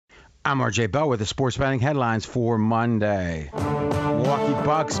I'm RJ Bell with the sports betting headlines for Monday. Milwaukee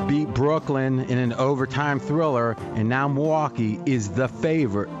Bucks beat Brooklyn in an overtime thriller, and now Milwaukee is the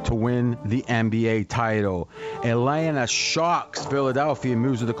favorite to win the NBA title. Atlanta shocks Philadelphia,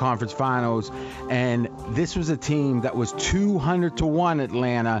 moves to the conference finals, and this was a team that was 200-1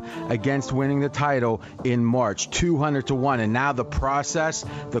 Atlanta against winning the title in March. 200-1, and now the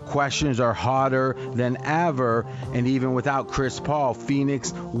questions are hotter than ever, and even without Chris Paul,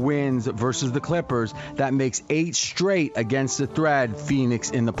 Phoenix wins versus the Clippers. That makes 8 straight against the thread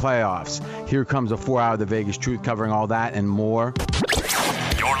Phoenix in the playoffs. Here comes a 4 hour of the Vegas Truth covering all that and more.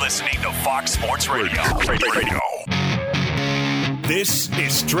 You're listening to Fox Sports Radio. This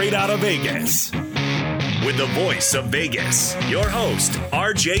is Straight Out of Vegas with the voice of Vegas, your host,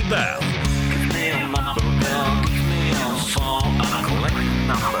 RJ Bell. Give me a number, girl. Give me a phone. I collect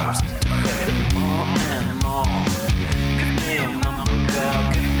numbers. More and more. Give me a number, girl.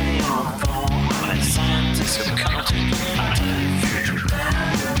 Give me a phone. My scientists are counting. I tell you, future.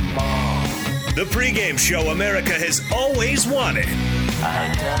 The pregame show America has always wanted.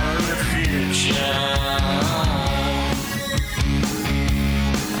 I tell the future.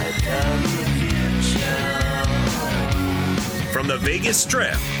 I tell the future. From the Vegas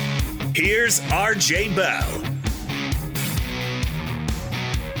Strip, here's RJ Bell.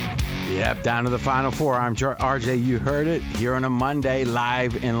 Yep, down to the Final Four. I'm RJ. You heard it here on a Monday,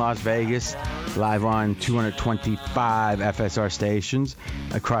 live in Las Vegas, live on 225 FSR stations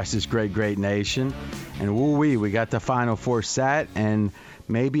across this great, great nation. And woo-wee, we got the Final Four set, and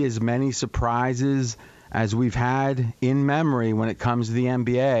maybe as many surprises as we've had in memory when it comes to the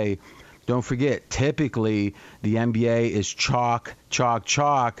NBA. Don't forget, typically the NBA is chalk, chalk,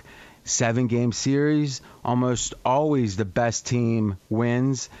 chalk. 7-game series, almost always the best team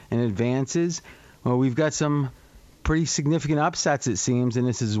wins and advances. Well, we've got some pretty significant upsets, it seems, and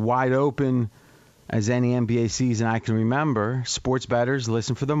this is wide open as any NBA season I can remember. Sports bettors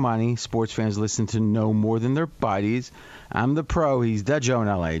listen for the money. Sports fans listen to no more than their buddies. I'm the pro. He's the Joe in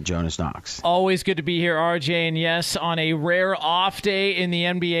L.A., Jonas Knox. Always good to be here, RJ. And yes, on a rare off day in the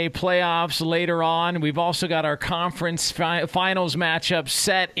NBA playoffs later on, we've also got our conference finals matchup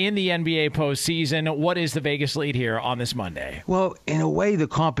set in the NBA postseason. What is the Vegas lead here on this Monday? Well, in a way, the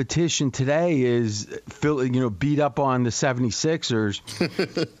competition today is beat up on the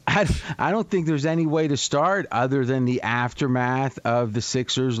 76ers. I don't think there's any way to start other than the aftermath of the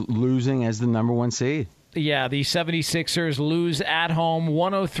Sixers losing as the number 1 seed. Yeah, the 76ers lose at home.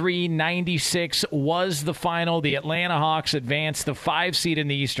 103-96 was the final. The Atlanta Hawks advance the 5 seed in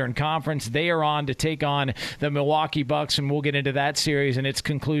the Eastern Conference. They are on to take on the Milwaukee Bucks, and we'll get into that series and its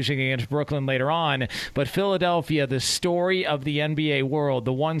conclusion against Brooklyn later on. But Philadelphia, the story of the NBA world,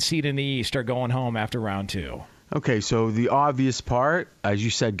 the 1 seed in the East, are going home after round 2. Okay, so the obvious part, as you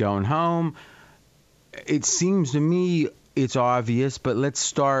said, going home, it seems to me it's obvious, but let's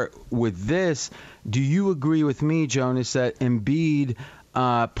start with this. Do you agree with me, Jonas, that Embiid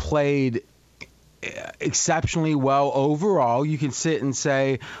played exceptionally well overall? You can sit and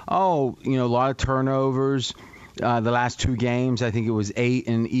say, a lot of turnovers. The last 2 games, I think it was 8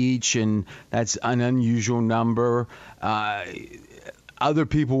 in each, and that's an unusual number. Other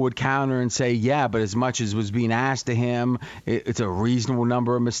people would counter and say, yeah, but as much as was being asked of him, it's a reasonable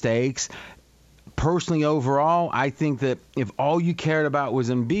number of mistakes. Personally, overall, I think that if all you cared about was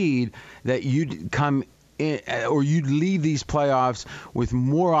Embiid, that you'd come in, or you'd leave these playoffs with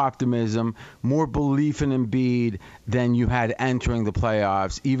more optimism, more belief in Embiid than you had entering the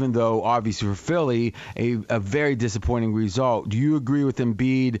playoffs, even though, obviously, for Philly, a very disappointing result. Do you agree with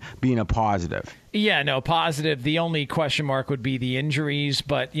Embiid being a positive? Yeah, no, positive. The only question mark would be the injuries,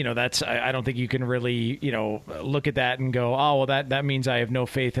 but, that's, I don't think you can really, look at that and go, oh, well, that means I have no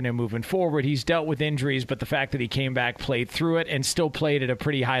faith in him moving forward. He's dealt with injuries, but the fact that he came back, played through it, and still played at a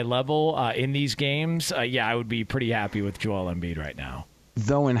pretty high level in these games, I would be pretty happy with Joel Embiid right now.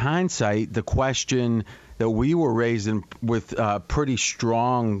 Though in hindsight, the question that we were raising with pretty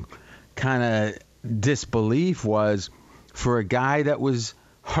strong kind of disbelief was, for a guy that was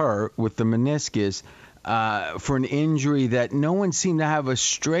hurt with the meniscus, for an injury that no one seemed to have a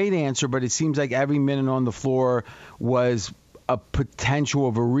straight answer, but it seems like every minute on the floor was a potential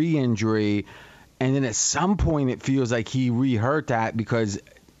of a re-injury. And then at some point it feels like he re-hurt that, because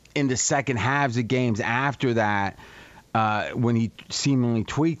in the second halves of games after that, when he seemingly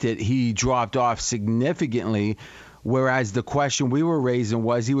tweaked it, he dropped off significantly. Whereas the question we were raising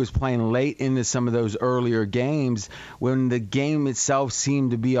was, he was playing late into some of those earlier games when the game itself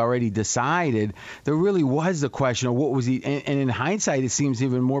seemed to be already decided. There really was the question of what was he, and in hindsight it seems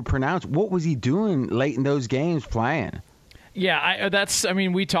even more pronounced, what was he doing late in those games playing? Yeah,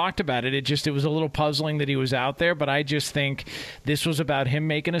 we talked about it. It was a little puzzling that he was out there, but I just think this was about him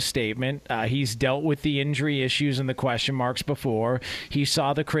making a statement. He's dealt with the injury issues and the question marks before. He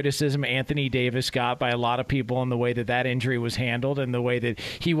saw the criticism Anthony Davis got by a lot of people in the way that injury was handled and the way that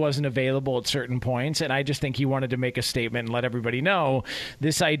he wasn't available at certain points. And I just think he wanted to make a statement and let everybody know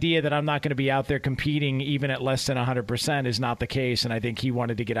this idea that I'm not going to be out there competing even at less than 100% is not the case. And I think he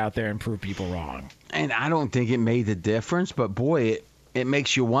wanted to get out there and prove people wrong. And I don't think it made the difference, but boy, it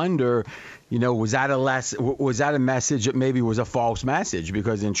makes you wonder, was that a message that maybe was a false message?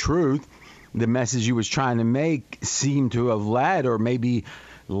 Because in truth, the message he was trying to make seemed to have led or maybe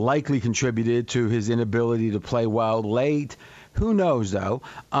likely contributed to his inability to play well late. Who knows, though?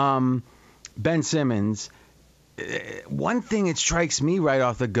 Ben Simmons, one thing that strikes me right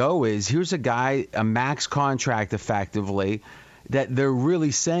off the go is here's a guy, a max contract effectively, that they're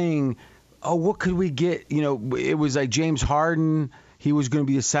really saying, oh, what could we get? It was like James Harden. He was going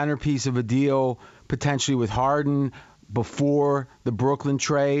to be a centerpiece of a deal potentially with Harden before the Brooklyn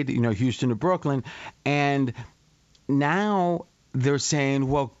trade, Houston to Brooklyn. And now they're saying,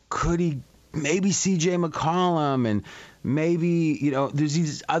 well, could he maybe CJ McCollum and maybe, there's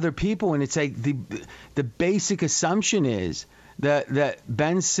these other people. And it's like the basic assumption is that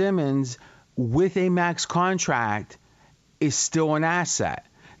Ben Simmons with a max contract is still an asset.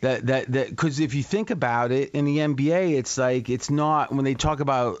 Because if you think about it, in the NBA, it's like it's not when they talk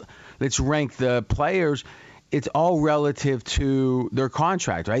about let's rank the players, it's all relative to their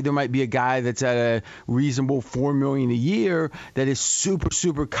contract, right? There might be a guy that's at a reasonable $4 million a year that is super,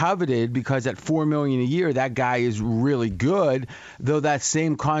 super coveted because at $4 million a year, that guy is really good. Though that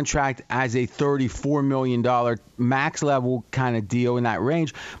same contract as a $34 million max level kind of deal in that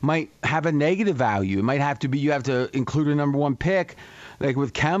range might have a negative value. It might have to be you have to include a number one pick. Like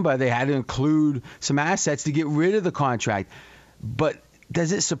with Kemba, they had to include some assets to get rid of the contract. But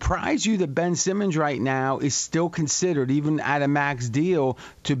does it surprise you that Ben Simmons right now is still considered, even at a max deal,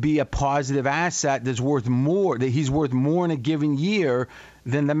 to be a positive asset that's worth more, that he's worth more in a given year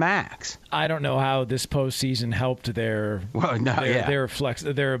than the max? I don't know how this postseason helped their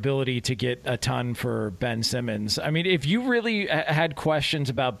ability to get a ton for Ben Simmons. I mean, if you really had questions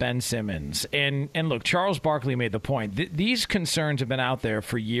about Ben Simmons, and look, Charles Barkley made the point. These concerns have been out there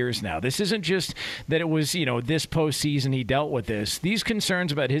for years now. This isn't just that it was, this postseason he dealt with this. These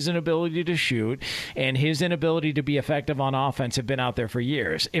concerns about his inability to shoot and his inability to be effective on offense have been out there for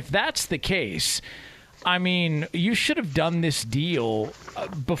years. If that's the case, I mean, you should have done this deal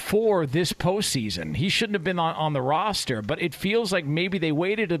before this postseason. He shouldn't have been on the roster, but it feels like maybe they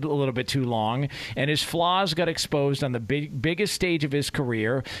waited a little bit too long, and his flaws got exposed on the biggest stage of his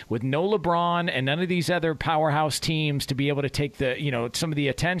career with no LeBron and none of these other powerhouse teams to be able to take some of the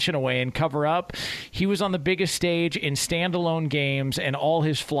attention away and cover up. He was on the biggest stage in standalone games, and all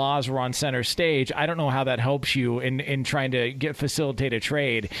his flaws were on center stage. I don't know how that helps you in trying to facilitate a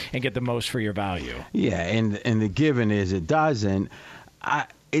trade and get the most for your value. Yeah, and the given is it doesn't.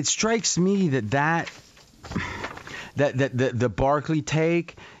 It strikes me that the Barkley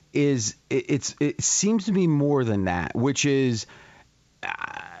take is it seems to be more than that, which is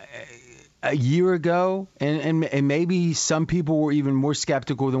a year ago, and maybe some people were even more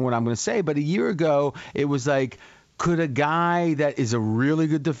skeptical than what I'm going to say, but a year ago it was like, could a guy that is a really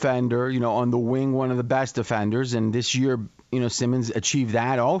good defender, on the wing, one of the best defenders, and this year, Simmons achieved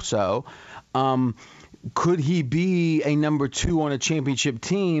that also. Could he be a number two on a championship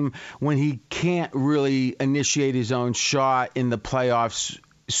team when he can't really initiate his own shot in the playoffs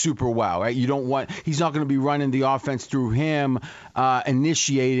super well, right? He's not going to be running the offense through him,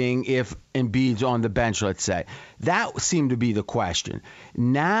 initiating if Embiid's on the bench, let's say. That seemed to be the question.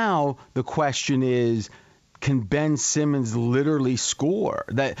 Now the question is, can Ben Simmons literally score?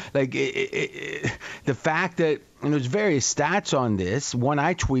 The fact that, and there's various stats on this. One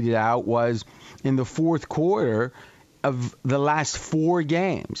I tweeted out was in the fourth quarter of the last 4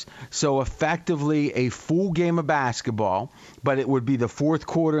 games. So effectively a full game of basketball, but it would be the fourth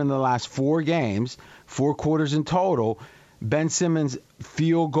quarter in the last 4 games, 4 quarters in total. Ben Simmons'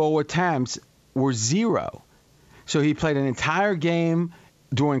 field goal attempts were 0. So he played an entire game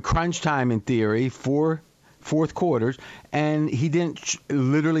during crunch time, in theory, 4 fourth quarters, and he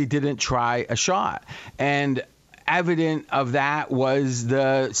literally didn't try a shot. And evident of that was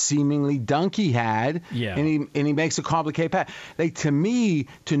the seemingly dunk he had, and he makes a complicated pass. Like, to me,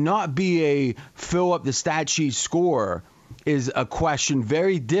 to not be a fill up the stat sheet scorer is a question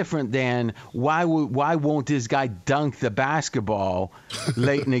very different than why won't this guy dunk the basketball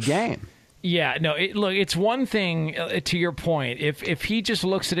late in the game? Yeah, no, look, it's one thing, to your point, if he just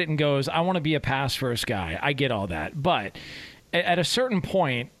looks at it and goes, I want to be a pass-first guy, I get all that. But at a certain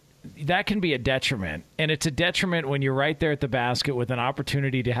point, that can be a detriment, and it's a detriment when you're right there at the basket with an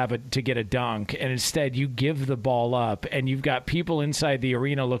opportunity to get a dunk, and instead you give the ball up, and you've got people inside the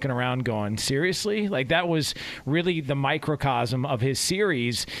arena looking around going, seriously? Like, that was really the microcosm of his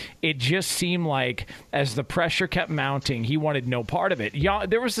series. It just seemed like as the pressure kept mounting, he wanted no part of it.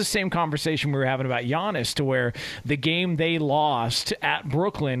 There was the same conversation we were having about Giannis, to where the game they lost at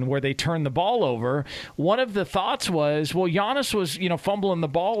Brooklyn where they turned the ball over, one of the thoughts was, well, Giannis was, fumbling the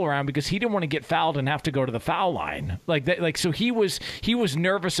ball around because he didn't want to get fouled and have to go to the foul line. So he was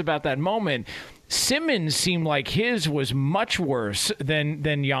nervous about that moment. Simmons seemed like his was much worse than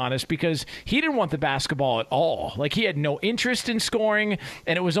Giannis because he didn't want the basketball at all. Like, he had no interest in scoring,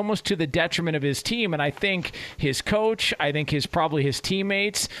 and it was almost to the detriment of his team. And I think his coach, probably his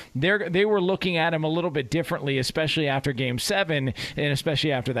teammates, they were looking at him a little bit differently, especially after Game 7 and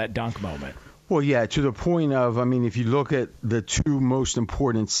especially after that dunk moment. Well, yeah, to the point of, if you look at the two most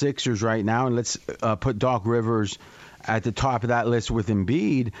important Sixers right now, and let's put Doc Rivers at the top of that list with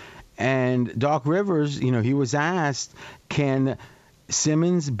Embiid. And Doc Rivers, he was asked, can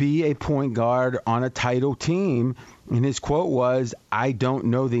Simmons be a point guard on a title team? And his quote was, I don't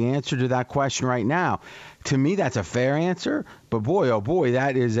know the answer to that question right now. To me, that's a fair answer. But boy, oh boy,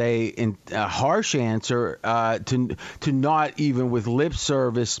 that is a harsh answer to not even with lip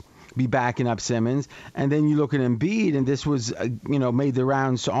service be backing up Simmons. And then you look at Embiid, and this was, made the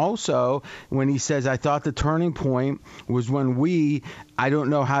rounds also, when he says, I thought the turning point was when I don't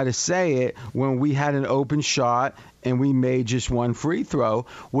know how to say it, when we had an open shot and we made just one free throw,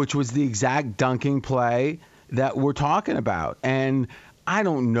 which was the exact dunking play that we're talking about. And I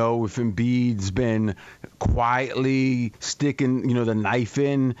don't know if Embiid's been quietly sticking, the knife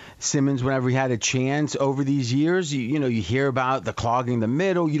in Simmons whenever he had a chance over these years. You hear about the clogging the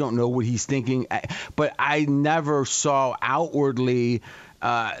middle. You don't know what he's thinking. But I never saw outwardly,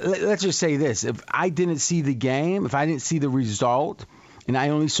 let's just say this. If I didn't see the game, if I didn't see the result, and I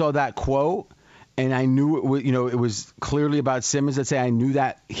only saw that quote, and I knew it was clearly about Simmons, let's say I knew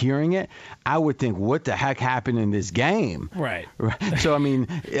that hearing it, I would think, what the heck happened in this game? Right. So,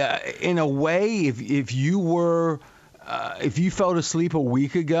 in a way, if you were if you fell asleep a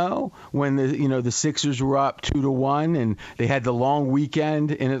week ago when the Sixers were up 2-1 and they had the long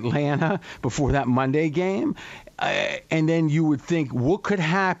weekend in Atlanta before that Monday game, and then you would think, what could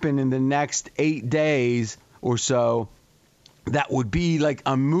happen in the next 8 days or so that would be like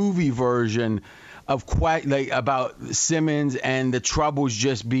a movie version of about Simmons and the troubles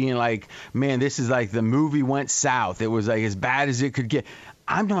just being like, man, this is like the movie went south. It was like as bad as it could get.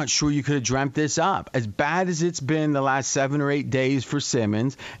 I'm not sure you could have dreamt this up. As bad as it's been the last 7 or 8 days for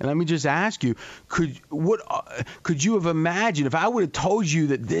Simmons, and let me just ask you, could you have imagined, if I would have told you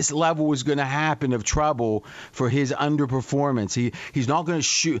that this level was going to happen of trouble for his underperformance? He's not going to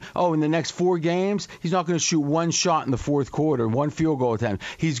shoot. In the next 4 games, he's not going to shoot one shot in the fourth quarter, one field goal attempt.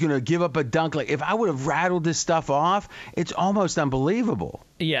 He's going to give up a dunk. Like, if I would have rattled this stuff off, it's almost unbelievable.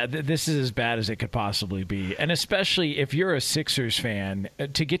 Yeah, this is as bad as it could possibly be. And especially if you're a Sixers fan,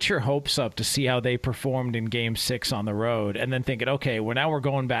 to get your hopes up to see how they performed in Game 6 on the road, and then thinking, okay, well, now we're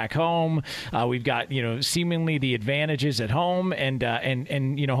going back home. We've got, seemingly the advantages at home, and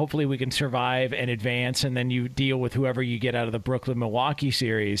hopefully we can survive and advance, and then you deal with whoever you get out of the Brooklyn-Milwaukee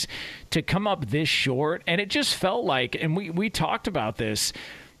series. To come up this short, and it just felt like, and we talked about this,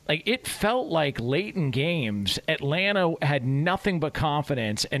 like, it felt like late in games, Atlanta had nothing but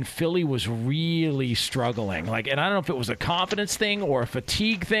confidence, and Philly was really struggling. And I don't know if it was a confidence thing or a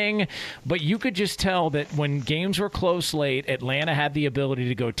fatigue thing, but you could just tell that when games were close late, Atlanta had the ability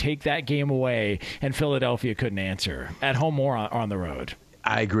to go take that game away, and Philadelphia couldn't answer, at home or on the road.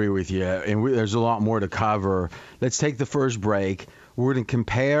 I agree with you, and there's a lot more to cover. Let's take the first break. We're going to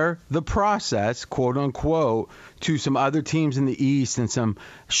compare the process, quote unquote, to some other teams in the East and some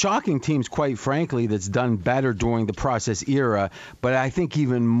shocking teams, quite frankly, that's done better during the process era. But I think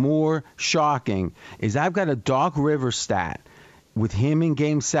even more shocking is I've got a Doc Rivers stat with him in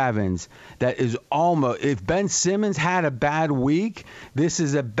Game 7s that is almost, if Ben Simmons had a bad week, this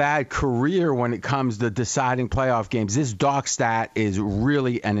is a bad career when it comes to deciding playoff games. This Doc stat is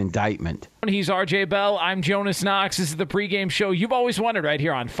really an indictment. He's RJ Bell. I'm Jonas Knox. This is the pregame show you've always wanted right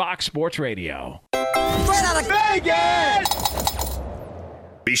here on Fox Sports Radio. Straight out of Vegas!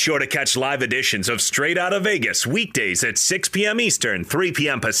 Be sure to catch live editions of Straight Out of Vegas weekdays at 6 p.m. Eastern, 3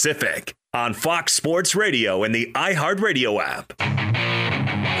 p.m. Pacific on Fox Sports Radio and the iHeartRadio app.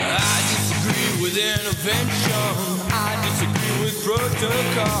 I disagree with intervention. I disagree with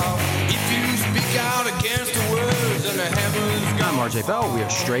protocol. If you speak out against the words and the heavens. I'm RJ Bell. We are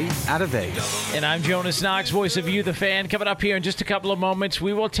straight out of Vegas. And I'm Jonas Knox, voice of You, the fan. Coming up here in just a couple of moments,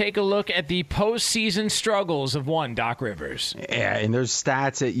 we will take a look at the postseason struggles of one Doc Rivers. Yeah, and there's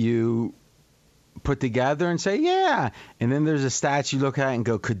stats that you put together and say, yeah. And then there's a stats you look at and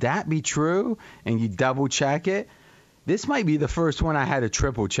go, could that be true? And you double check it. This might be the first one I had to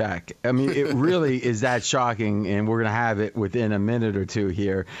triple check. I mean, it really is that shocking, and we're going to have it within a minute or two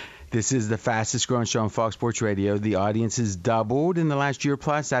here. This is the fastest growing show on Fox Sports Radio. The audience has doubled in the last year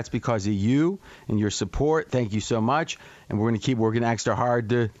plus. That's because of you and your support. Thank you so much. And we're going to keep working extra hard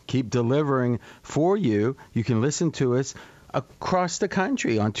to keep delivering for you. You can listen to us across the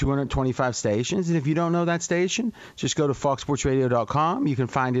country on 225 stations. And if you don't know that station, just go to foxsportsradio.com. You can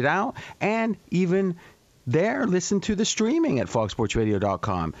find it out. And even there, listen to the streaming at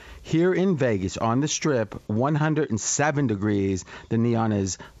foxsportsradio.com. Here in Vegas, on the Strip, 107 degrees. The neon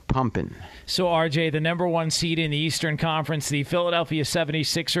is pumping. So, RJ, the number one seed in the Eastern Conference, the Philadelphia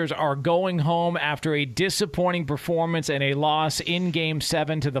 76ers, are going home after a disappointing performance and a loss in Game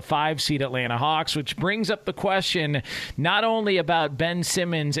 7 to the 5-seed Atlanta Hawks, which brings up the question not only about Ben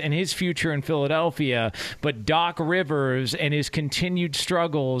Simmons and his future in Philadelphia, but Doc Rivers and his continued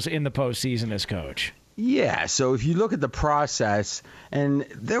struggles in the postseason as coach. Yeah, so if you look at the process, and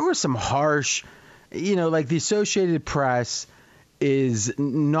there were some harsh, like the Associated Press is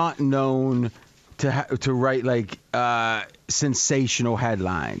not known to write like sensational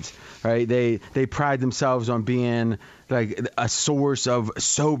headlines, right? They pride themselves on being like a source of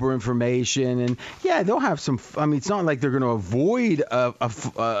sober information, and yeah, they'll have some. I mean, it's not like they're going to avoid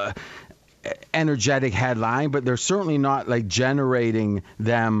a energetic headline, but they're certainly not like generating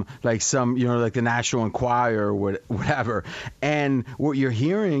them like some, like the National Enquirer or whatever. And what you're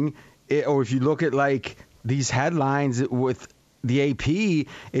hearing, or if you look at like these headlines with the AP,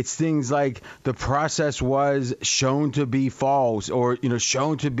 it's things like the process was shown to be false, or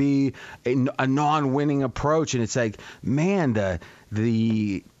shown to be a non-winning approach, and it's like, man,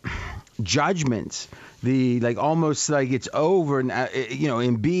 the judgments, almost like it's over, and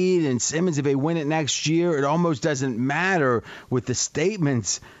Embiid and Simmons, if they win it next year, it almost doesn't matter with the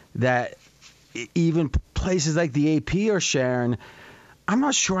statements that even places like the AP are sharing. I'm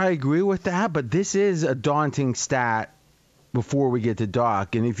not sure I agree with that, but this is a daunting stat before we get to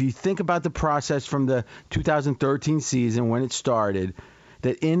Doc. And if you think about the process from the 2013 season when it started,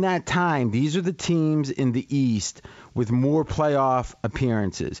 that in that time, these are the teams in the East with more playoff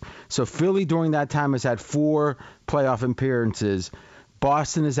appearances. So Philly during that time has had 4 playoff appearances.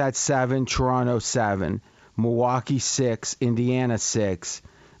 Boston has had 7, Toronto 7, Milwaukee 6, Indiana 6,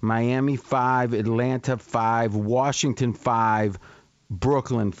 Miami 5, Atlanta 5, Washington 5,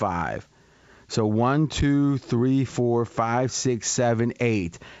 Brooklyn 5. So 1, 2, 3, 4, 5, 6, 7,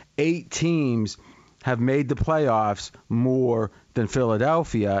 8. 8 teams have made the playoffs more than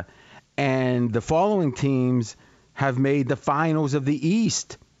Philadelphia, and the following teams have made the finals of the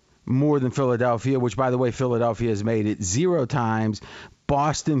East more than Philadelphia, which, by the way, Philadelphia has made it 0 times.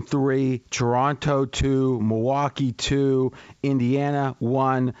 Boston 3, Toronto 2, Milwaukee 2, Indiana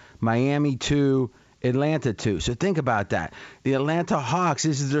 1, Miami 2, Atlanta 2. So think about that. The Atlanta Hawks,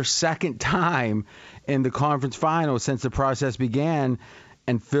 this is their second time in the conference finals since the process began,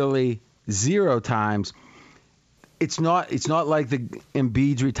 and Philly 0 times. It's not like the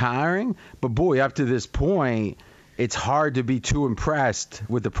Embiid's retiring, but boy, up to this point, it's hard to be too impressed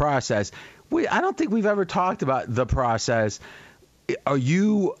with the process. I don't think we've ever talked about the process. Are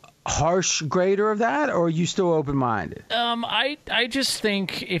you harsh grader of that, or are you still open-minded? I just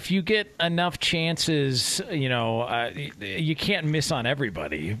think if you get enough chances, you can't miss on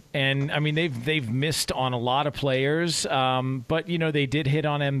everybody. And I mean, they've missed on a lot of players, but they did hit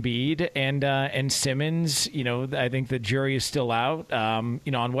on Embiid and Simmons. I think the jury is still out,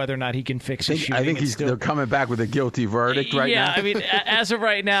 on whether or not he can fix his shooting. I think they're coming back with a guilty verdict right now. Yeah, I mean, as of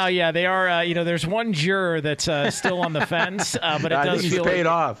right now, yeah, they are. There's one juror that's still on the fence, but it does feel paid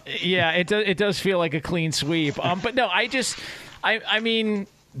off. Yeah, it does feel like a clean sweep. But no, I mean,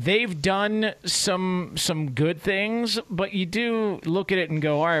 they've done some good things, but you do look at it and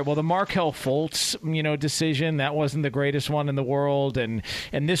go, all right, well, the Markelle Fultz, decision, that wasn't the greatest one in the world, and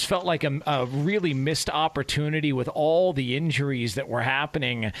this felt like a really missed opportunity with all the injuries that were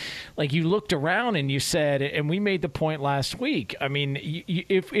happening. Like, you looked around and you said, and we made the point last week, I mean,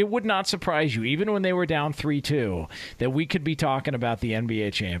 if it would not surprise you, even when they were down 3-2, that we could be talking about the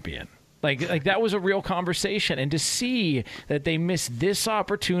NBA champion. Like that was a real conversation. And to see that they missed this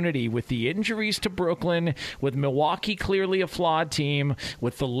opportunity with the injuries to Brooklyn, with Milwaukee clearly a flawed team,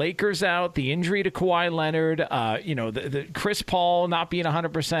 with the Lakers out, the injury to Kawhi Leonard, the Chris Paul not being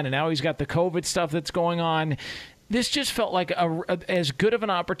 100%, and now he's got the COVID stuff that's going on. This just felt like as good of an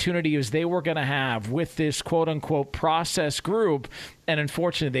opportunity as they were going to have with this quote-unquote process group, and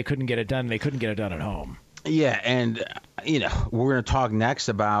unfortunately they couldn't get it done. They couldn't get it done at home. Yeah, and, we're going to talk next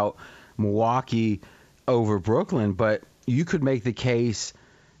about Milwaukee over Brooklyn, but you could make the case,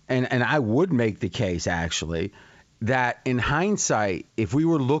 and I would make the case, actually, that in hindsight, if we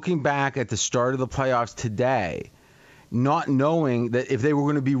were looking back at the start of the playoffs today, not knowing that if they were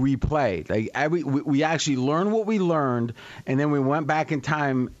going to be replayed, we actually learned what we learned, and then we went back in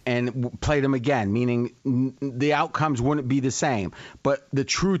time and played them again, meaning the outcomes wouldn't be the same. But the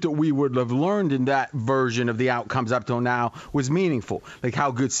truth that we would have learned in that version of the outcomes up till now was meaningful. Like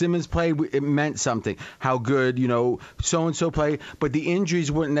how good Simmons played, it meant something. How good, so-and-so played, but the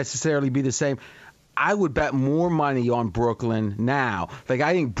injuries wouldn't necessarily be the same. I would bet more money on Brooklyn now. Like,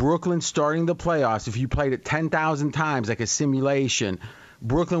 I think Brooklyn starting the playoffs, if you played it 10,000 times like a simulation,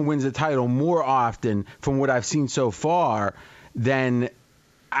 Brooklyn wins the title more often from what I've seen so far than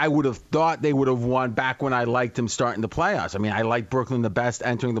I would have thought they would have won back when I liked them starting the playoffs. I mean, I like Brooklyn the best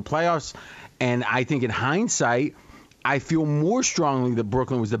entering the playoffs, and I think in hindsight, I feel more strongly that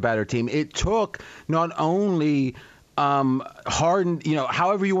Brooklyn was the better team. It took not only Harden,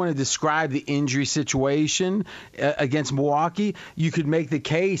 however you want to describe the injury situation against Milwaukee, you could make the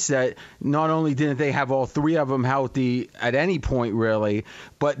case that not only didn't they have all three of them healthy at any point really,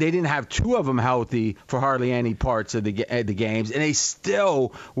 but they didn't have two of them healthy for hardly any parts of the games, and they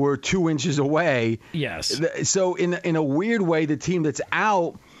still were 2 inches away. Yes. So in a weird way, the team that's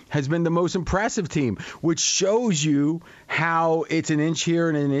out has been the most impressive team, which shows you how it's an inch here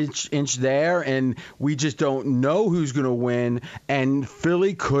and an inch there, and we just don't know who's going to win. And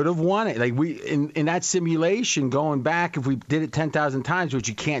Philly could have won it. Like in that simulation, going back, if we did it 10,000 times, which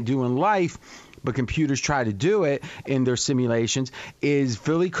you can't do in life, but computers try to do it in their simulations, is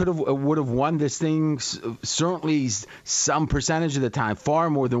Philly would have won this thing certainly some percentage of the time, far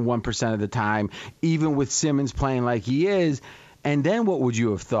more than 1% of the time, even with Simmons playing like he is. And then what would you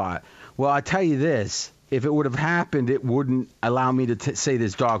have thought? Well, I tell you this. If it would have happened, it wouldn't allow me to say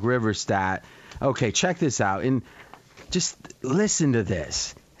this Doc Rivers stat. Okay, check this out. And just listen to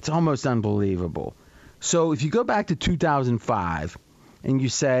this. It's almost unbelievable. So if you go back to 2005 and you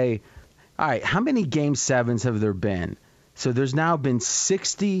say, all right, how many Game 7s have there been? So there's now been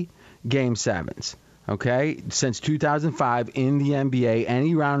 60 Game 7s, okay, since 2005 in the NBA,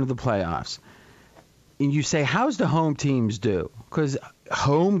 any round of the playoffs. And you say, how's the home teams do? Because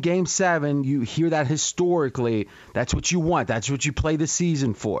home Game 7, you hear that historically. That's what you want. That's what you play the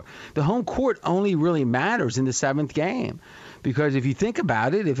season for. The home court only really matters in the seventh game. Because if you think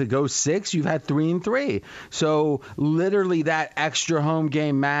about it, if it goes 6, you've had 3 and 3. So literally that extra home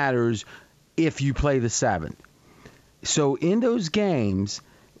game matters if you play the 7th. So in those games,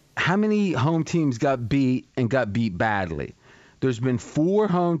 how many home teams got beat and got beat badly? There's been 4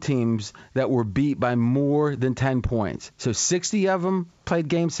 home teams that were beat by more than 10 points. So 60 of them played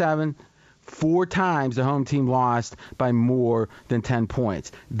Game 7. 4 times the home team lost by more than 10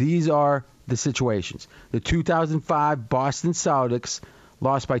 points. These are the situations. The 2005 Boston Celtics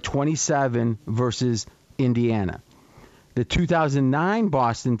lost by 27 versus Indiana. The 2009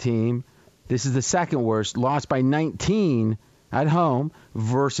 Boston team, this is the second worst, lost by 19 at home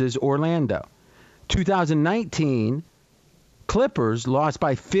versus Orlando. 2019 Clippers lost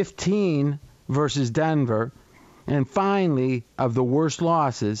by 15 versus Denver. And finally, of the worst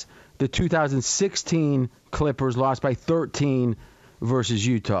losses, the 2016 Clippers lost by 13 versus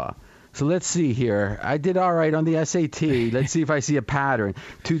Utah. So let's see here. I did all right on the SAT. Let's see if I see a pattern.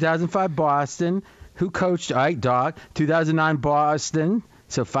 2005 Boston. Who coached? All right, Doc. 2009 Boston.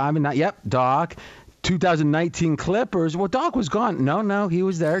 So 5-9. Yep, Doc. 2019 Clippers. Well, Doc was gone. No, he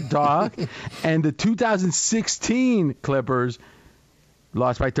was there, Doc. And the 2016 Clippers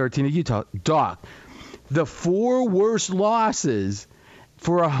lost by 13 to Utah. Doc. The 4 worst losses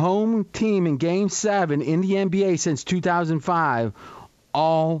for a home team in Game 7 in the NBA since 2005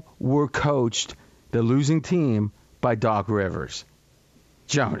 all were coached, the losing team, by Doc Rivers.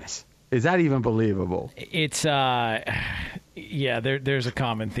 Jonas, is that even believable? It's there's a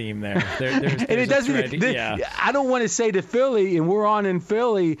common theme there. There's and it doesn't. I don't want to say to Philly, and we're on in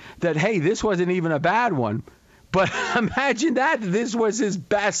Philly, that hey, this wasn't even a bad one. But imagine that this was his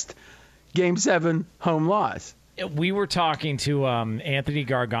best Game 7 home loss. We were talking to Anthony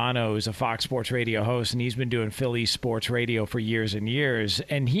Gargano, who's a Fox Sports Radio host, and he's been doing Philly sports radio for years and years.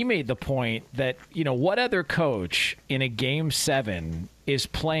 And he made the point that, what other coach in a Game 7 is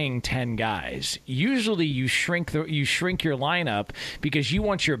playing 10 guys? Usually you shrink your lineup because you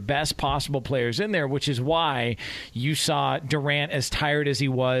want your best possible players in there, which is why you saw Durant as tired as he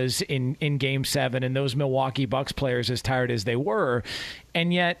was in Game 7 and those Milwaukee Bucks players as tired as they were.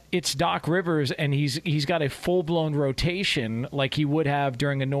 And yet it's Doc Rivers, and he's got a full-blown rotation like he would have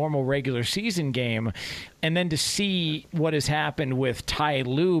during a normal regular season game. And then to see what has happened with Ty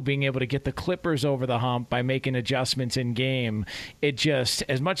Lue being able to get the Clippers over the hump by making adjustments in game, it just,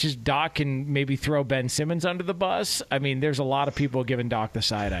 as much as Doc can maybe throw Ben Simmons under the bus, I mean, there's a lot of people giving Doc the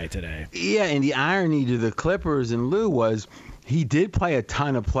side eye today. Yeah, and the irony to the Clippers and Lue was he did play a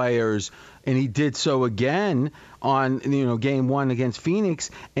ton of players, and he did so again on Game 1 against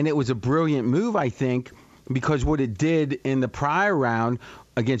Phoenix, and it was a brilliant move, I think, because what it did in the prior round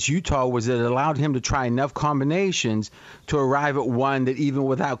against Utah was it allowed him to try enough combinations to arrive at one that even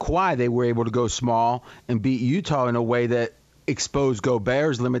without Kawhi, they were able to go small and beat Utah in a way that exposed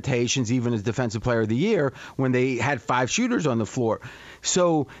Gobert's limitations even as Defensive Player of the Year when they had 5 shooters on the floor.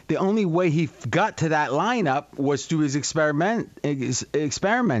 So the only way he got to that lineup was through his experimenting.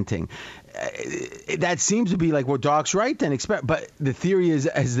 That seems to be like, well, Doc's right then. But the theory is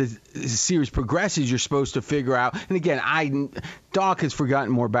as the series progresses, you're supposed to figure out. And again, Doc has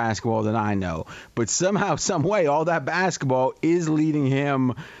forgotten more basketball than I know. But somehow, some way, all that basketball is leading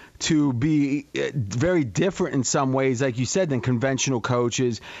him to be very different in some ways, like you said, than conventional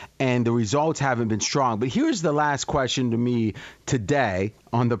coaches, and the results haven't been strong. But here's the last question to me today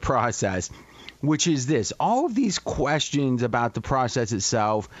on the process, which is this. All of these questions about the process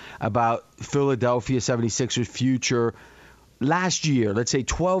itself, about Philadelphia 76ers' future, last year, let's say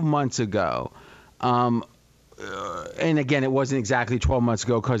 12 months ago, and again, it wasn't exactly 12 months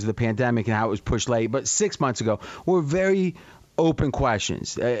ago because of the pandemic and how it was pushed late, but 6 months ago, were very open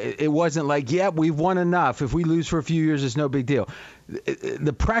questions. It wasn't like, yeah, we've won enough. If we lose for a few years, it's no big deal.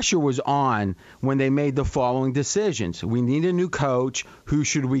 The pressure was on when they made the following decisions. We need a new coach. Who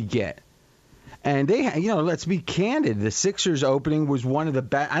should we get? And they, let's be candid. The Sixers opening was one of the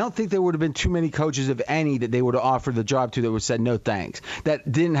best. I don't think there would have been too many coaches, if any, that they would have offered the job to that would have said no thanks, that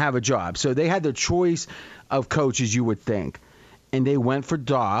didn't have a job. So they had the choice of coaches, you would think. And they went for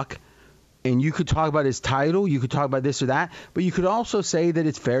Doc. And you could talk about his title, you could talk about this or that, but you could also say that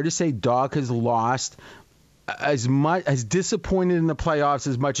it's fair to say Doc has lost as disappointed in the playoffs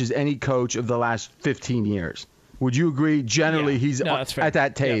as much as any coach of the last 15 years. Would you agree? Generally, he's at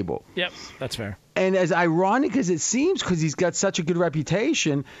that table. Yep, that's fair. And as ironic as it seems, because he's got such a good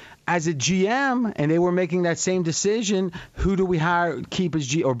reputation as a GM, and they were making that same decision, who do we hire, keep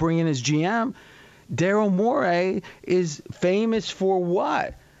as or bring in as GM? Daryl Morey is famous for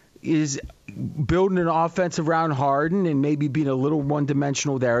what? Is building an offense around Harden and maybe being a little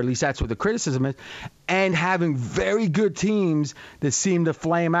one-dimensional there. At least that's what the criticism is. And having very good teams that seem to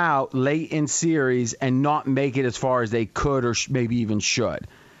flame out late in series and not make it as far as they could or maybe even should.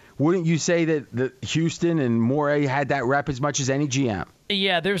 Wouldn't you say that Houston and Morey had that rep as much as any GM?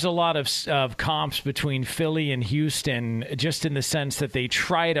 Yeah, there's a lot of comps between Philly and Houston, just in the sense that they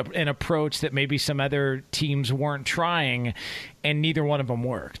tried an approach that maybe some other teams weren't trying, and neither one of them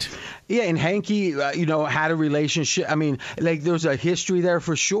worked. Yeah, and Hanky, had a relationship. I mean, like, there's a history there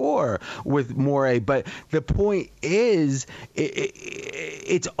for sure with Morey, but the point is,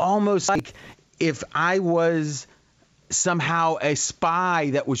 it's almost like if I was somehow a spy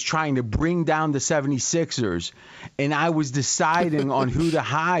that was trying to bring down the 76ers, and I was deciding on who to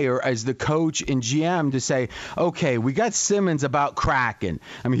hire as the coach and GM to say, okay, we got Simmons about cracking.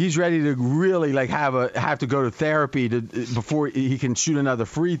 I mean, he's ready to really have to go to therapy before he can shoot another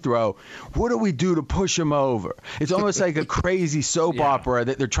free throw. What do we do to push him over? It's almost like a crazy soap opera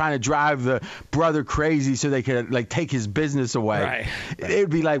that they're trying to drive the brother crazy so they can take his business away. Right. It would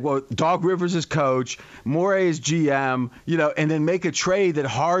be like, well, Doc Rivers is coach, Morey is GM, and then make a trade that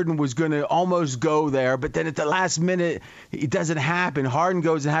Harden was going to almost go there, but then at the last minute, it doesn't happen. Harden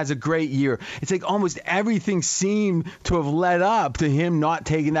goes and has a great year. It's like almost everything seemed to have led up to him not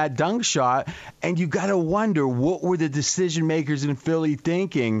taking that dunk shot, and you got to wonder, what were the decision makers in Philly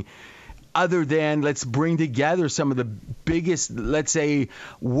thinking, other than let's bring together some of the biggest, let's say,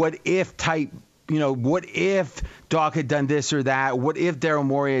 what if type. What if Doc had done this or that? What if Daryl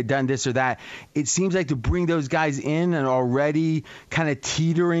Morey had done this or that? It seems like to bring those guys in and already kind of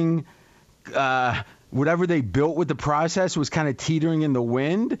teetering whatever they built with the process was kind of teetering in the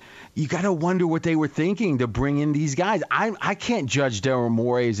wind. You got to wonder what they were thinking to bring in these guys. I can't judge Daryl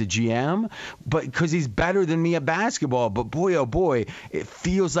Morey as a GM, but because he's better than me at basketball. But boy, oh boy, it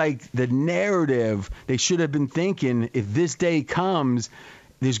feels like the narrative they should have been thinking, if this day comes,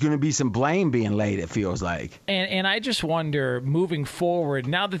 there's going to be some blame being laid, it feels like. And I just wonder, moving forward,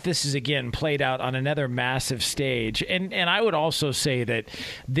 now that this is, again, played out on another massive stage, and I would also say that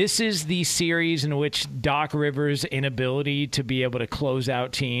this is the series in which Doc Rivers' inability to be able to close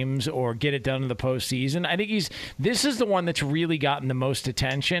out teams or get it done in the postseason, I think this is the one that's really gotten the most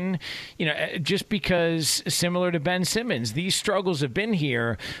attention, just because, similar to Ben Simmons, these struggles have been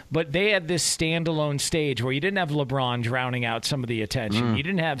here, but they had this standalone stage where you didn't have LeBron drowning out some of the attention. You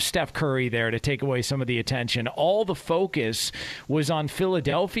didn't have Steph Curry there to take away some of the attention. All the focus was on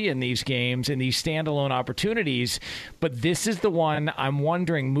Philadelphia in these games and these standalone opportunities. But this is the one I'm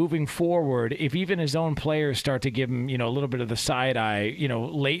wondering, moving forward, if even his own players start to give him, a little bit of the side eye,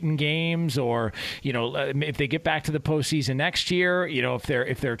 late in games, or, if they get back to the postseason next year,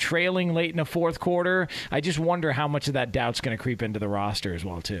 if they're trailing late in the fourth quarter, I just wonder how much of that doubt's going to creep into the roster as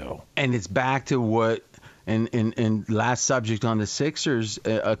well, too. And it's back to what, and last subject on the Sixers,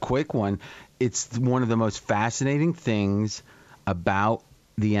 a quick one. It's one of the most fascinating things about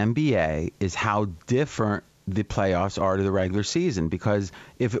the NBA is how different the playoffs are to the regular season. Because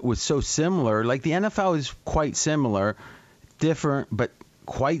if it was so similar, like the NFL is quite similar, different, but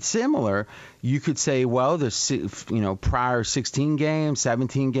quite similar, you could say, well, there's prior 16 games,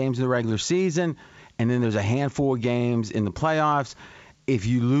 17 games in the regular season, and then there's a handful of games in the playoffs. If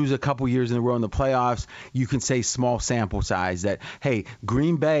you lose a couple years in a row in the playoffs, you can say small sample size that, hey,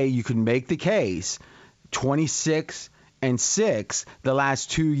 Green Bay, you can make the case 26-6 the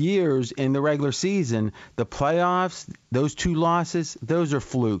last 2 years in the regular season. The playoffs, those 2 losses, those are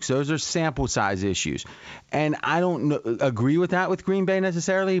flukes. Those are sample size issues. And I don't agree with that with Green Bay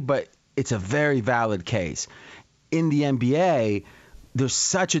necessarily, but it's a very valid case. In the NBA, there's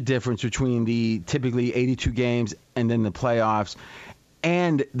such a difference between the typically 82 games and then the playoffs.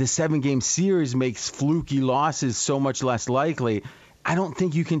 And the 7-game series makes fluky losses so much less likely. I don't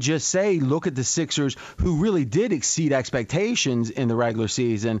think you can just say, look at the Sixers, who really did exceed expectations in the regular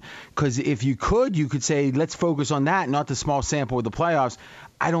season. Because if you could say, let's focus on that, not the small sample of the playoffs.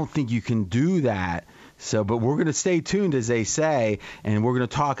 I don't think you can do that. So, but we're going to stay tuned, as they say, and we're going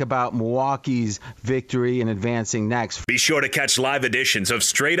to talk about Milwaukee's victory and advancing next. Be sure to catch live editions of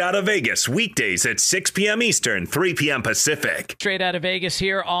Straight Outta Vegas weekdays at 6 p.m. Eastern, 3 p.m. Pacific. Straight Outta Vegas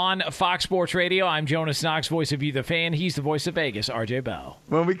here on Fox Sports Radio. I'm Jonas Knox, voice of You, the fan. He's the voice of Vegas, RJ Bell.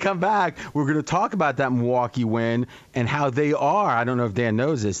 When we come back, we're going to talk about that Milwaukee win and how they are, I don't know if Dan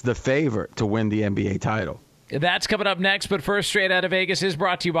knows this, the favorite to win the NBA title. That's coming up next, but first, Straight Outta Vegas is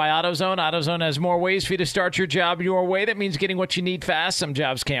brought to you by AutoZone. AutoZone has more ways for you to start your job your way. That means getting what you need fast. Some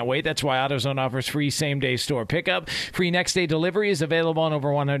jobs can't wait. That's why AutoZone offers free same-day store pickup. Free next-day delivery is available on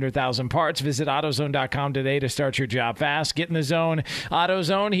over 100,000 parts. Visit AutoZone.com today to start your job fast. Get in the zone.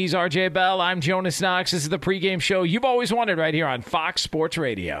 AutoZone, he's RJ Bell. I'm Jonas Knox. This is the pregame show you've always wanted right here on Fox Sports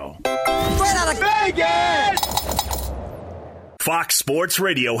Radio. Straight Outta Vegas! Fox Sports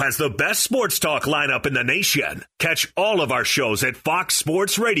Radio has the best sports talk lineup in the nation. Catch all of our shows at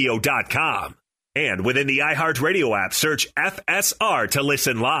foxsportsradio.com. And within the iHeartRadio app, search FSR to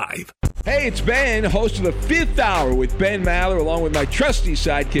listen live. Hey, it's Ben, host of the Fifth Hour with Ben Maller, along with my trusty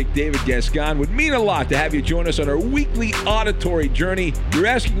sidekick, David Gascon. Would mean a lot to have you join us on our weekly auditory journey. You're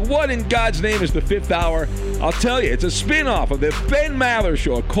asking, what in God's name is the Fifth Hour? I'll tell you, it's a spin-off of the Ben Maller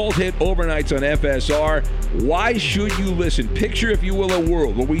Show, a cult hit overnights on FSR. Why should you listen? Picture, if you will, a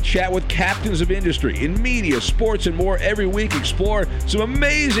world where we chat with captains of industry in media, sports, and more every week. Explore some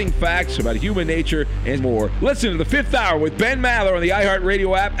amazing facts about human nature and more. Listen to the Fifth Hour with Ben Maller on the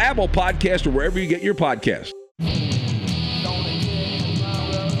iHeartRadio app, Apple Podcast, or wherever you get your podcasts.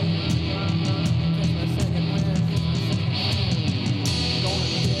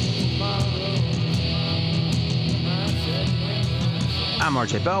 I'm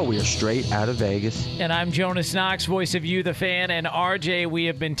RJ Bell. We are Straight Outta Vegas. And I'm Jonas Knox, voice of You, the fan. And RJ, we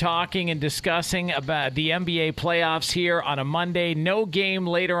have been talking and discussing about the NBA playoffs here on a Monday. No game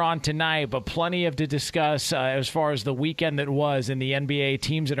later on tonight, but plenty to discuss as far as the weekend that was in the NBA,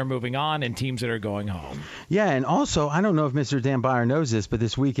 teams that are moving on and teams that are going home. Yeah, and also, I don't know if Mr. Dan Byer knows this, but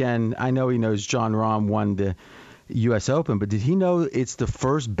this weekend, I know he knows Jon Rahm won the U.S. Open, but did he know it's the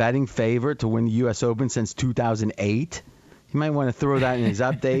first betting favorite to win the U.S. Open since 2008? You might want to throw that in his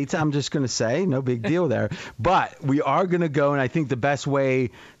updates. I'm just going to say, no big deal there. But we are going to go, and I think the best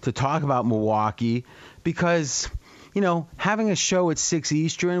way to talk about Milwaukee, because having a show at 6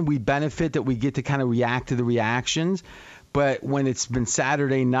 Eastern, we benefit that we get to kind of react to the reactions. But when it's been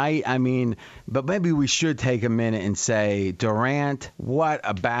Saturday night, but maybe we should take a minute and say, Durant, what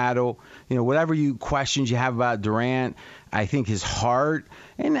a battle. Whatever questions you have about Durant, I think his heart.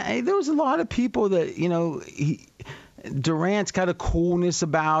 And there was a lot of people that, Durant's got a coolness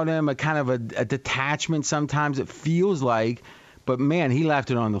about him, a kind of a detachment sometimes it feels like. But, man, he left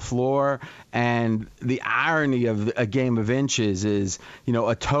it on the floor. And the irony of a game of inches is,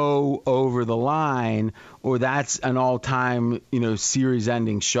 a toe over the line, or that's an all-time,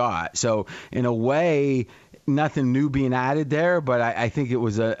 series-ending shot. So, in a way, nothing new being added there, but I think it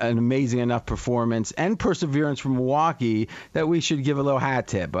was an amazing enough performance and perseverance from Milwaukee that we should give a little hat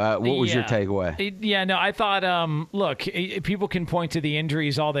tip. What was your takeaway? I thought, look, people can point to the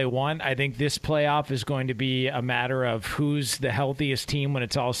injuries all they want. I think this playoff is going to be a matter of who's the healthiest team when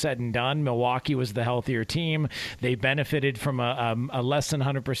it's all said and done. Milwaukee was the healthier team. They benefited from a less than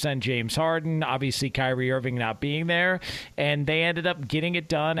 100% James Harden, obviously Kyrie Irving not being there, and they ended up getting it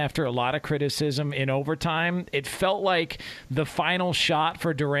done after a lot of criticism in overtime. It felt like the final shot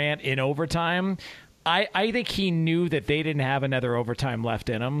for Durant in overtime. I think he knew that they didn't have another overtime left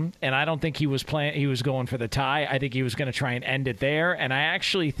in him, and I don't think he was going for the tie. I think he was going to try and end it there, and I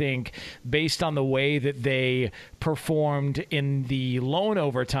actually think, based on the way that they performed in the lone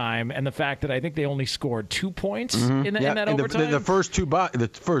overtime and the fact that I think they only scored 2 points in that overtime. The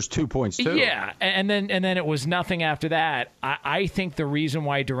first 2 points too. Yeah, and then it was nothing after that. I think the reason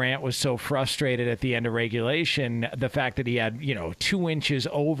why Durant was so frustrated at the end of regulation, the fact that he had 2 inches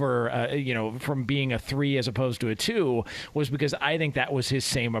over from being a 3 as opposed to a 2, was because I think that was his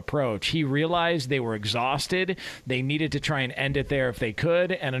same approach. He realized they were exhausted. They needed to try and end it there if they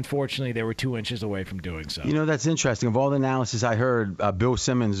could, and unfortunately they were 2 inches away from doing so. That's interesting. Of all the analysis I heard, Bill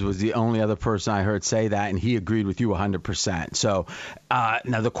Simmons was the only other person I heard say that, and he agreed with you 100%. So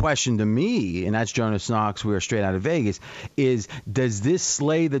now the question to me, and that's Jonas Knox, we are straight out of Vegas, is does this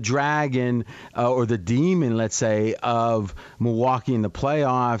slay the dragon or the demon, let's say, of Milwaukee in the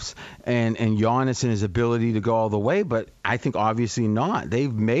playoffs and Giannis and his ability to go all the way? But I think obviously not.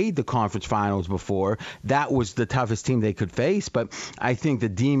 They've made the conference finals before. That was the toughest team they could face, but I think the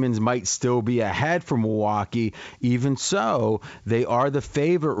Demons might still be ahead for Milwaukee. Even so, they are the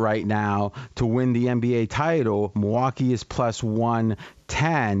favorite right now to win the NBA title. Milwaukee is plus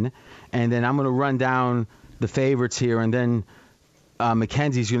 110, and then I'm going to run down the favorites here, and then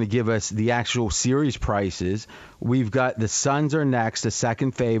Mackenzie's going to give us the actual series prices. We've got the Suns are next, the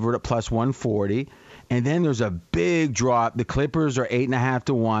second favorite at plus 140. And then there's a big drop. The Clippers are 8.5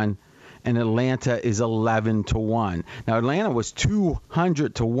 to 1, and Atlanta is 11 to 1. Now, Atlanta was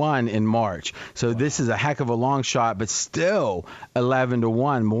 200 to 1 in March. So this is a heck of a long shot, but still 11 to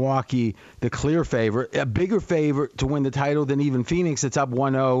 1. Milwaukee, the clear favorite, a bigger favorite to win the title than even Phoenix. It's up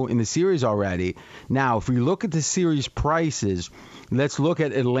 1-0 in the series already. Now, if we look at the series prices, let's look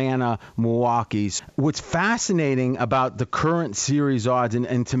at Atlanta, Milwaukee's. What's fascinating about the current series odds,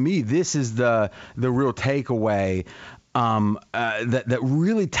 and to me, this is the real takeaway that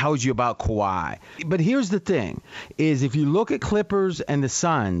really tells you about Kawhi. But here's the thing, is if you look at Clippers and the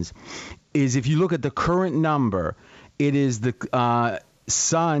Suns, is if you look at the current number, it is the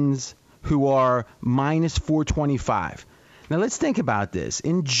Suns who are minus 425. Now, let's think about this.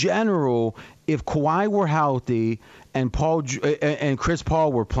 In general, if Kawhi were healthy and Chris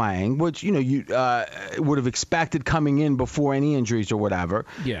Paul were playing, which you would have expected coming in before any injuries or whatever,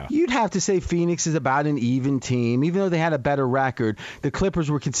 you'd have to say Phoenix is about an even team. Even though they had a better record, the Clippers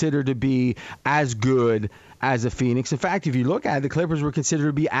were considered to be as good as a Phoenix. In fact, if you look at it, the Clippers were considered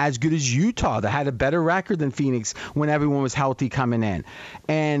to be as good as Utah. They had a better record than Phoenix when everyone was healthy coming in.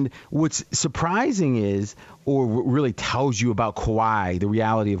 And what's surprising is, or really tells you about Kawhi, the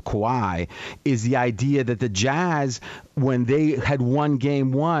reality of Kawhi, is the idea that the Jazz, when they had won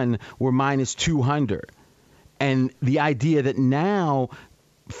game one, were minus 200. And the idea that now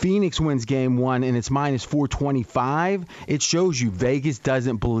Phoenix wins game one and it's minus 425, it shows you Vegas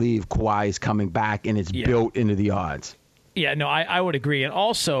doesn't believe Kawhi is coming back, and it's built into the odds. Yeah, no, I would agree. And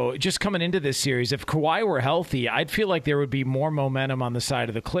also, just coming into this series, if Kawhi were healthy, I'd feel like there would be more momentum on the side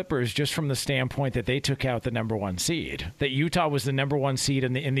of the Clippers, just from the standpoint that they took out the number one seed. That Utah was the number one seed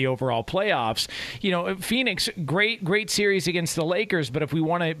in the overall playoffs. You know, Phoenix, great series against the Lakers, but if we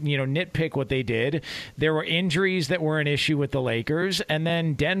want to, nitpick what they did, there were injuries that were an issue with the Lakers, and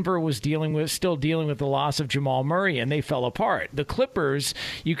then Denver was still dealing with the loss of Jamal Murray, and they fell apart. The Clippers,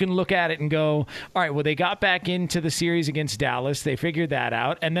 you can look at it and go, all right, well, they got back into the series against against Dallas. They figured that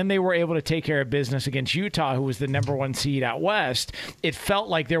out. And then they were able to take care of business against Utah, who was the number 1 seed out west. It felt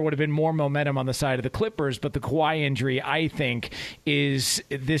like there would have been more momentum on the side of the Clippers, but the Kawhi injury, I think, is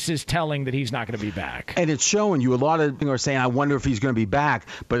telling that he's not going to be back. And it's showing you. A lot of people are saying, I wonder if he's going to be back.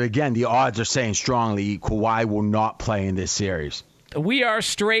 But again, the odds are saying strongly Kawhi will not play in this series. We are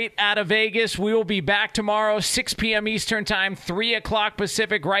straight out of Vegas. We will be back tomorrow, 6 p.m. Eastern Time, 3 o'clock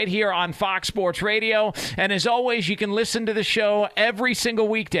Pacific, right here on Fox Sports Radio. And as always, you can listen to the show every single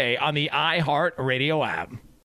weekday on the iHeart Radio app.